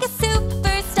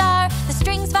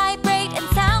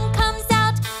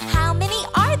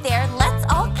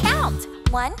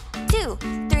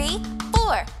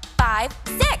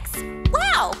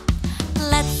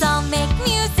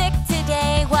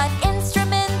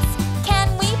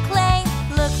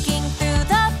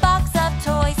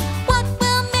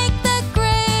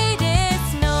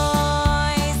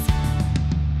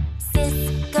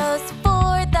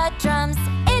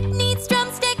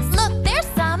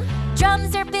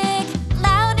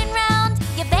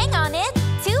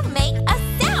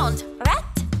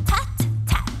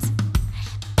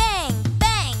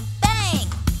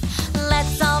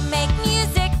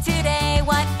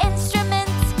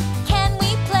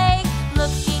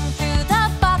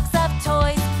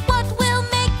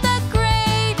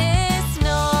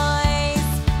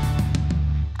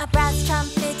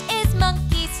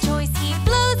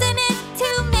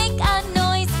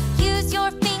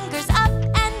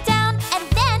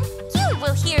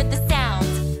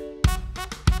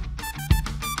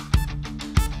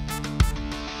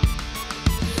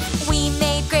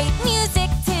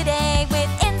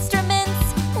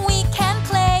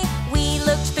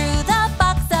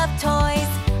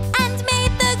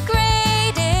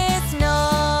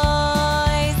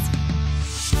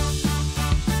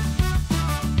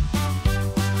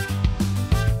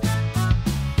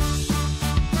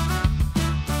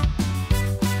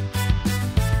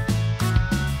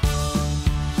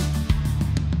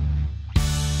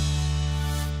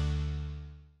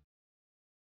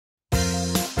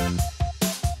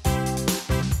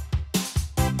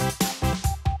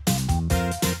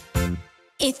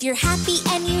If you're happy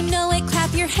and you know it,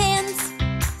 clap your hands.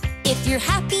 If you're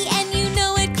happy and you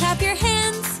know it, clap your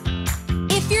hands.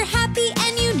 If you're happy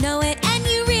and you know it and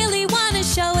you really want to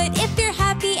show it, if you're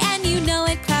happy and you know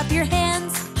it, clap your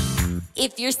hands.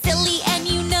 If you're silly and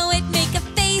you know it, make a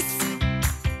face.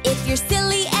 If you're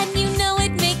silly and you know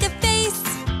it, make a face.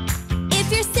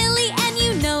 If you're silly and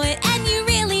you know it and you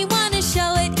really want to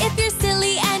show it, if you're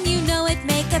silly and you know it,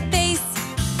 make a face.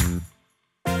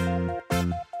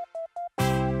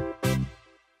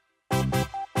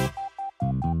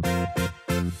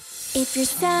 If you're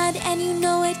sad and you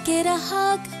know it, get a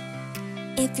hug.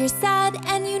 If you're sad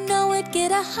and you know it,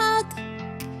 get a hug.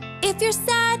 If you're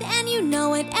sad and you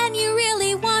know it and you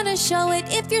really want to show it,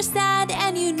 if you're sad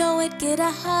and you know it, get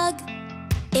a hug.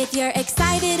 If you're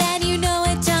excited and you know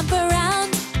it, jump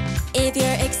around. If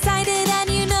you're excited and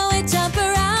you know it, jump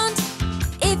around.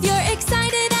 If you're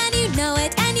excited and you know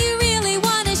it and you really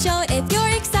want to show it, if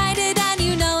you're excited and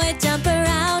you know it, jump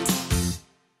around.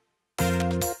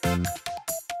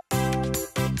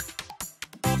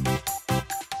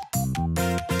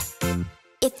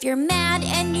 If you're mad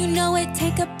and you know it,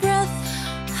 take a breath.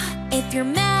 If you're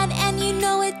mad and you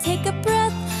know it, take a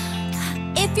breath.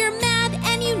 If you're mad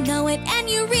and you know it and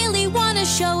you really want to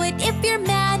show it, if you're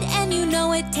mad and you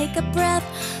know it, take a breath.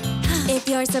 If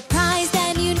you're surprised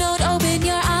and you know it, open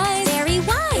your eyes very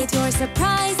wide. If you're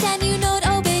surprised and you know it,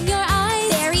 open your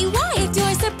eyes very wide. If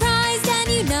you're surprised and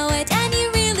you know it and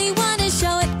you really want to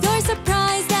show it, if you're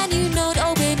surprised and you know it,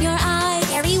 open your eyes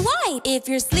very wide. If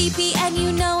you're sleepy and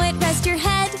you know it, rest your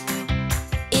head.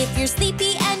 If you're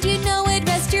sleepy and you know it,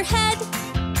 rest your head.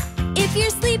 If you're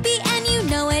sleepy and you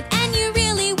know it and you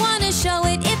really want to show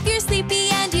it, if you're sleepy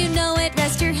and you know it,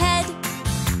 rest your head.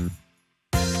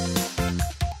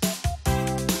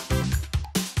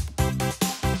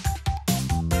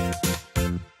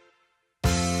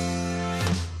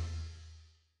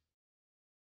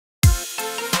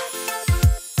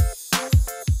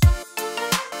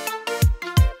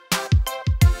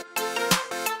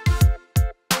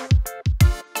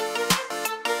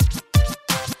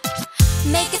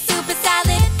 Make a super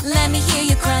salad, let me hear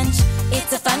you crunch.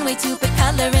 It's a fun way to put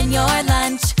color in your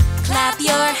lunch. Clap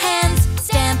your hands,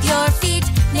 stamp your feet,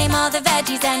 name all the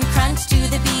veggies and crunch to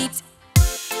the beat.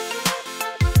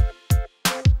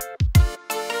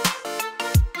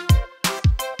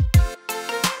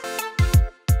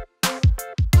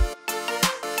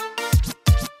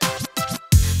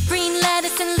 Green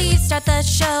lettuce and leaves start the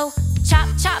show. Chop,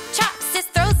 chop, chop, Sis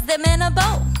throws them in a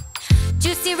bowl.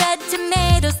 Juicy red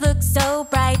tomatoes look so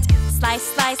bright. Slice,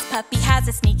 slice, puppy has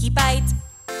a sneaky bite.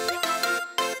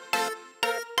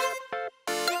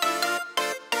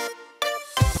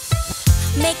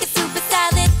 Make a super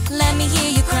salad, let me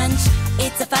hear you crunch.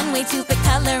 It's a fun way to put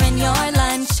color in your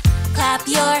lunch. Clap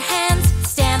your hands,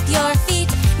 stamp your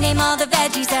feet, name all the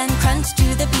veggies and crunch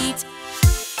to the beat.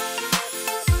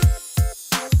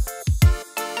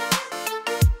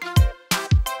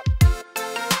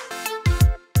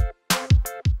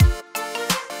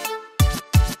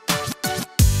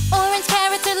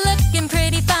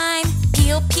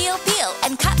 Peel, peel,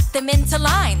 and cut them into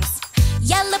lines.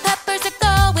 Yellow peppers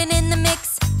are going in the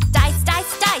mix. Dice,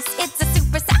 dice, dice, it's a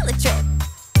super salad trip.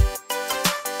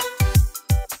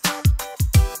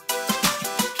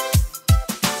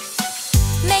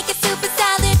 Make a super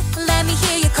salad, let me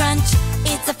hear you crunch.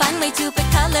 It's a fun way to put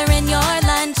color in your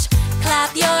lunch.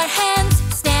 Clap your hands,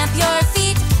 stamp your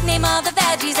feet, name all the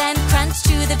veggies and crunch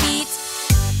to the beat.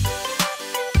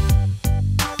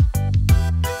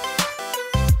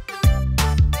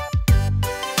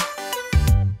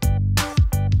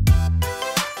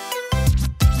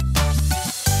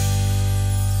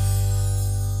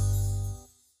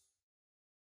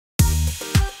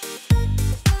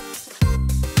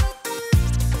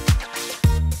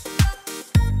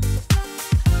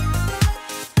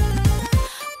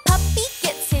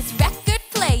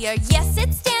 Yes,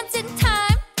 it's dancing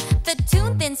time. The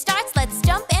tune then starts, let's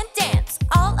jump and dance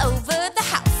all over the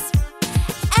house.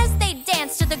 As they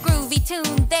dance to the groovy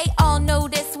tune, they all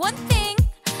notice one thing.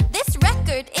 This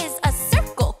record is a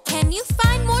circle. Can you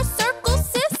find more circles,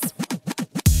 sis?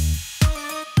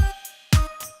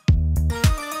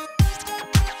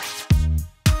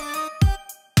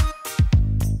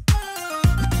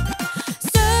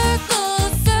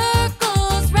 Circles,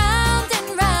 circles, round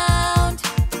and round.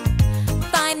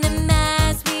 Find them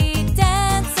as we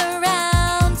dance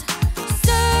around.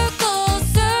 Circles,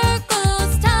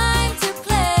 circles, time to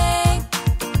play.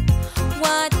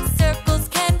 What circles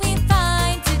can we find?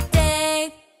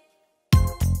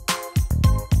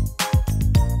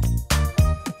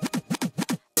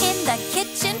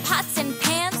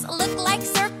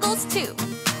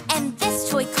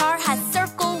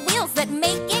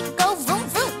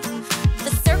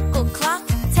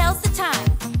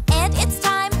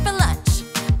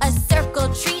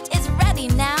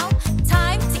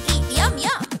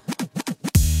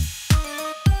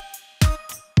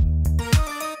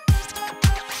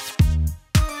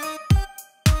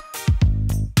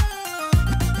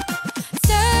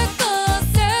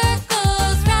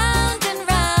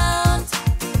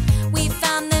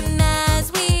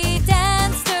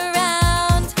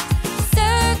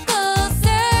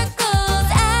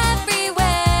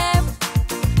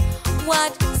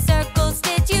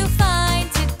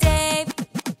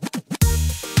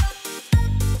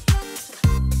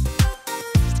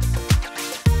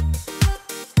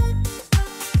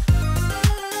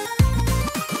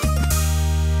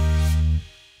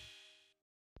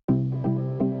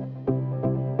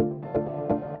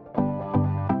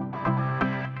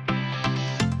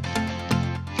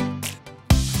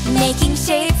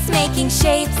 making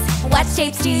shapes. What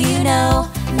shapes do you know?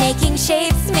 Making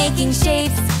shapes,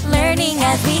 learning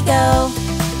as we go.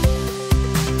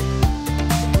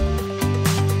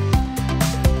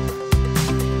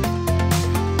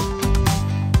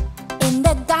 In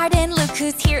the garden, look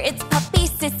who's here. It's Puppy,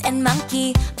 Sis, and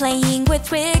Monkey, playing with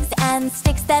twigs and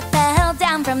sticks that fell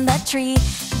down from the tree.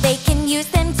 They can use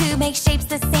them to make shapes.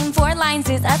 The same 4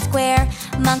 lines is a square.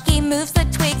 Monkey moves the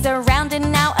twigs around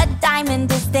and now a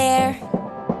diamond is there.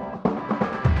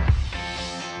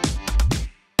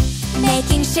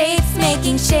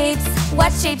 Making shapes,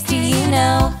 what shapes do you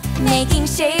know? Making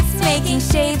shapes,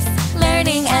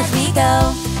 learning as we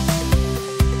go.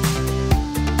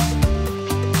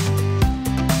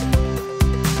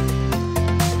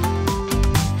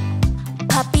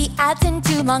 Puppy adds in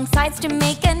 2 long sides to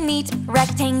make a neat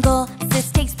rectangle.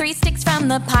 Sis takes 3 sticks from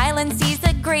the pile and sees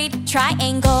a great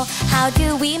triangle. How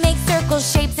do we make circle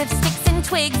shapes if sticks and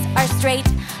twigs are straight?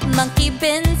 Monkey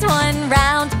bends 1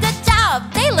 round. Good job!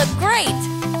 They look great!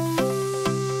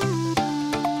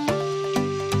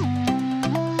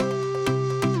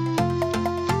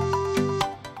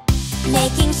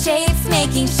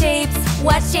 Making shapes,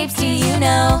 what shapes do you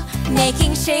know?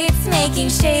 Making shapes,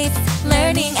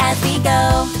 learning as we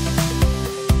go.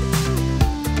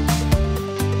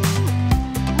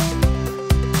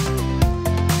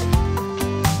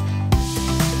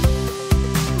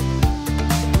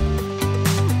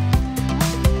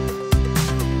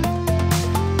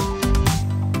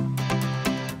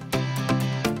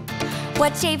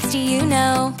 What shapes do you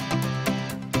know?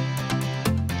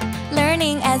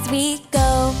 Learning as we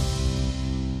go.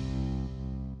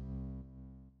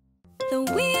 The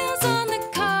wheels on the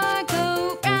car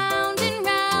go round and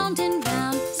round and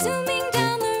round. Zooming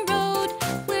down the road,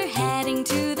 we're heading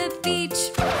to the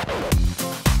beach.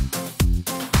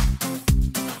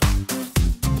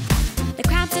 The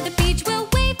crabs at the beach will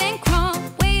wave and crawl,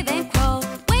 wave and crawl,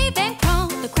 wave and crawl.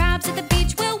 The crabs at the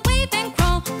beach will wave and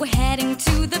crawl. We're heading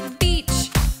to the beach.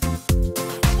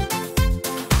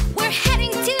 We're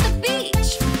heading to the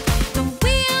beach. The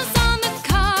wheels on the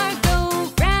car go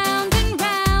round and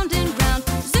round and round.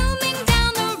 Zooming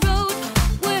down the road,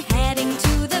 we're heading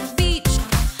to the beach.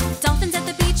 Dolphins at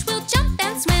the beach will jump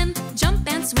and swim, jump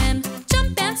and swim,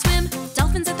 jump and swim.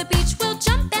 Dolphins at the beach will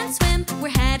jump and swim. We're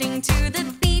heading to the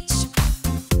beach.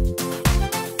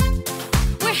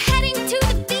 We're heading to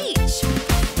the beach.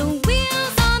 The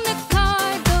wheels on the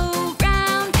car go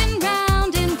round and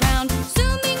round and round.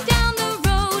 Zooming down the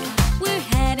road, we're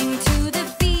heading to the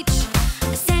beach. A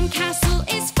sandcastle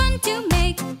is fun to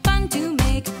make, fun to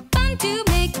make, fun to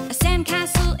make. A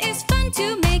sandcastle is fun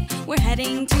to make. We're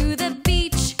heading to the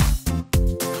beach.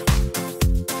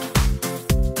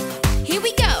 Here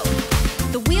we go.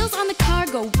 The wheels on the car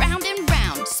go round and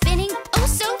round, spinning oh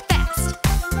so fast.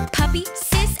 Puppy,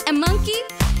 Sis, and Monkey,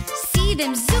 see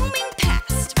them zooming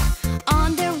past.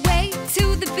 On their way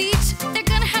to the beach, they're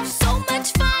gonna have so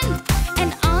much fun.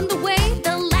 And on the way,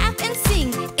 they'll laugh and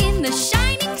sing in the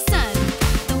shining sun.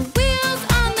 The wheels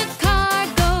on the car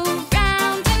go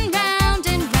round and round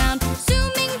and round.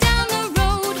 Zooming down the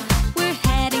road, we're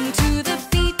heading to the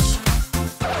beach.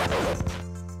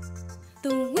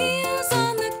 The wheels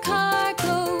on the car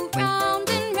go round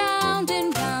and round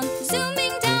and round.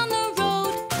 Zooming down the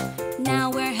road, now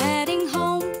we're heading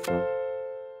home.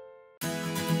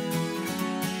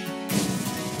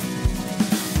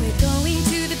 We're going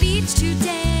to the beach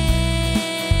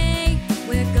today.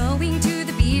 We're going to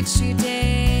the beach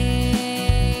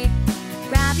today.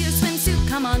 Grab your swimsuit,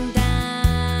 come on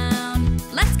down.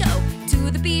 Let's go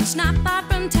to the beach, not far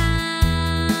from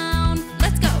town.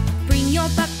 Let's go. Bring your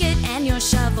bucket and your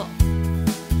shovel.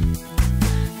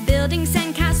 Building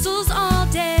sandcastles all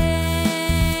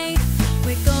day.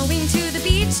 We're going to the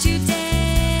beach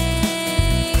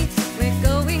today. We're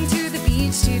going to the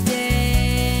beach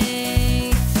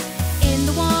today. In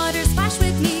the water, splash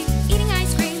with me, eating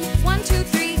ice cream. 1, 2,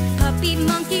 3. Puppy,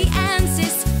 Monkey, and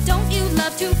Sis, don't you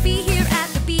love to be here at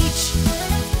the beach?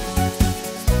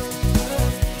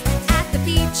 At the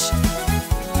beach.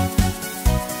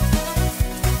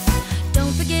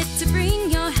 Don't forget to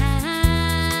bring your hat.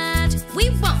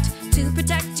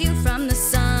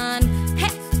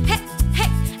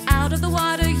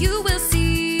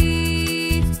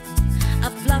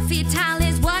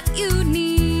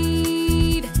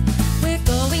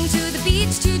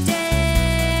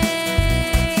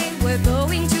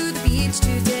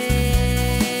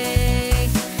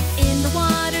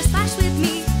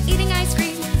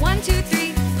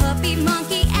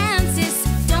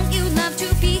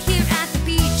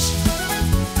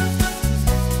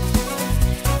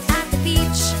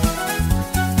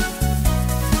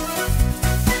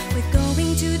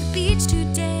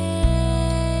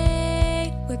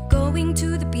 going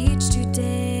to the beach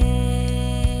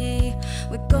today.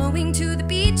 We're going to the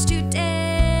beach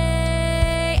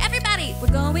today. Everybody,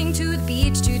 we're going to the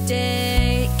beach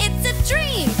today. It's a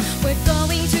dream. We're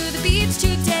going to the beach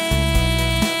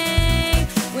today.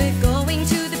 We're going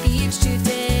to the beach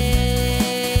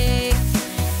today.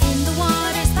 In the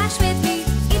water, splash with me,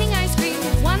 eating ice cream.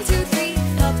 1, 2, 3,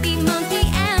 puppy,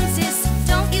 monkey, and sis.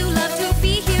 Don't you love to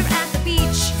be here at the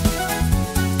beach?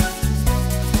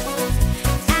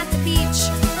 At the beach.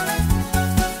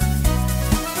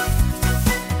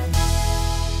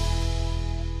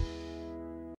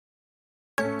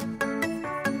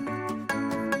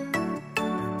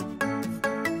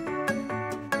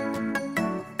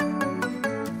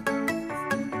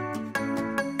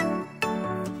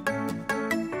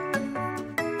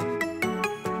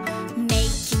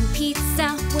 Making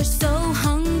pizza, we're so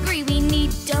hungry. We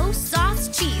need dough, sauce,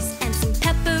 cheese, and some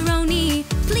pepperoni.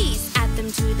 Please add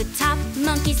them to the top.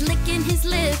 Monkey's licking his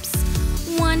lips.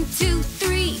 1, 2,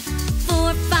 3,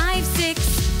 4, 5,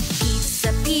 6.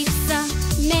 Pizza, pizza,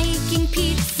 making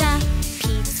pizza.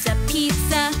 Pizza,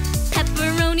 pizza,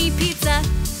 pepperoni pizza.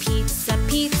 Pizza,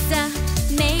 pizza,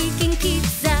 making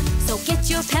pizza. So get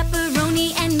your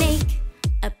pepperoni and make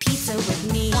a pizza with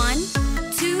me. 1,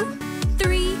 2,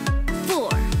 3, 4,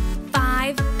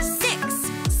 5,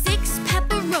 6. 6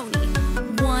 pepperoni.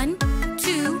 1,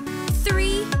 2,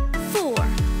 3, 4,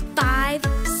 5,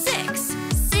 6. 6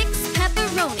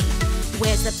 pepperoni.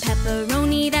 Where's the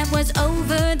pepperoni that was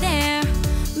over there?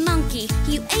 Monkey,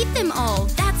 you ate them all.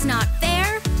 That's not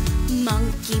fair.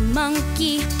 Monkey,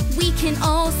 monkey, we can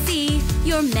all see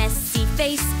your messy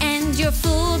face and your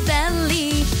full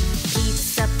belly.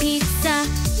 Pizza, pizza,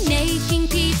 making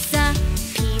pizza.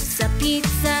 Pizza,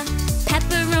 pizza,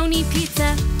 pepperoni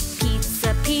pizza.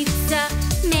 Pizza, pizza,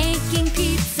 making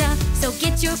pizza. So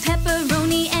get your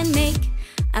pepperoni and make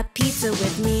a pizza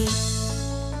with me.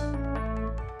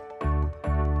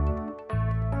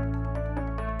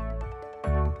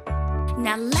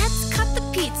 Now let's cut the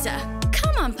pizza.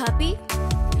 Come on, puppy.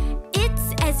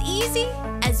 It's as easy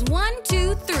as 1,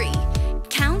 2, 3.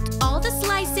 Count all the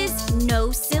slices,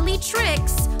 no silly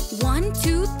tricks. 1,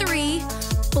 2, 3,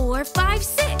 4, 5,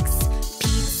 6.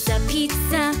 Pizza,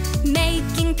 pizza,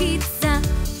 making pizza.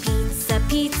 Pizza,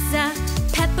 pizza,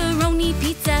 pepperoni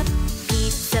pizza.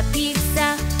 Pizza,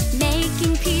 pizza,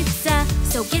 making pizza.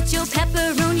 So get your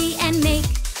pepperoni and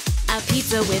make a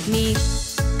pizza with me.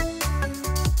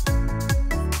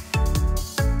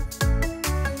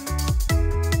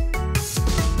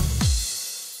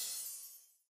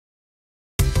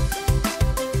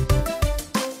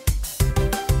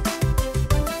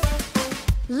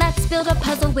 Let's build a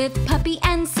puzzle with Puppy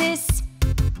and Sis.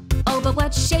 Oh, but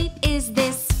what shape is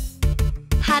this?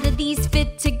 How did these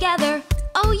fit together?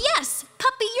 Oh yes,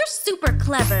 Puppy, you're super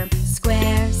clever.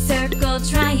 Square, circle,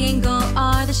 triangle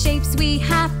are the shapes we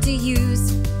have to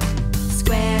use.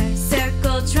 Square,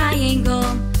 circle,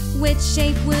 triangle, which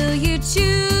shape will you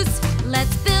choose?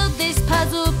 Let's build this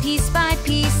puzzle piece by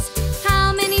piece.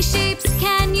 How many shapes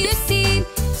can you see?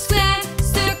 Square,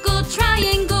 circle,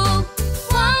 triangle.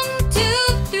 1, 2,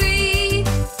 3.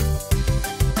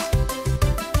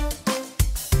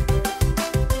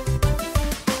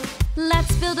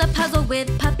 Let's build a puzzle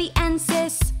with Puppy and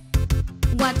Sis.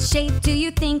 What shape do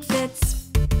you think fits?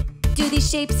 Do these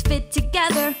shapes fit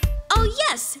together? Oh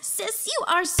yes, Sis, you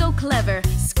are so clever.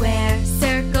 Square,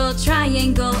 circle,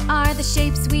 triangle are the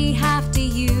shapes we have to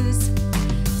use.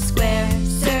 Square,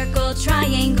 circle,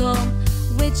 triangle,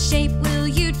 which shape will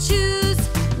you choose?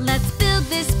 Let's build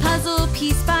this puzzle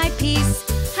piece by piece.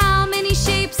 How many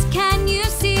shapes can you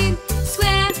see?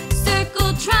 Square,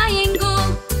 circle,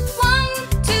 triangle. 1,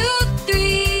 2,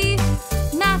 3.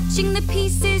 Matching the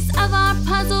pieces of our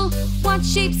puzzle, what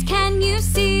shapes can you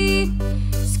see?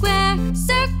 Square,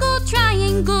 circle,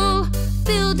 triangle.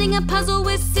 Building a puzzle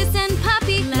with Sis and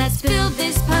Puppy. Let's build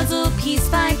this puzzle piece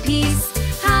by piece.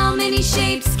 How many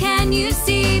shapes can you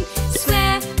see?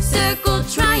 Square,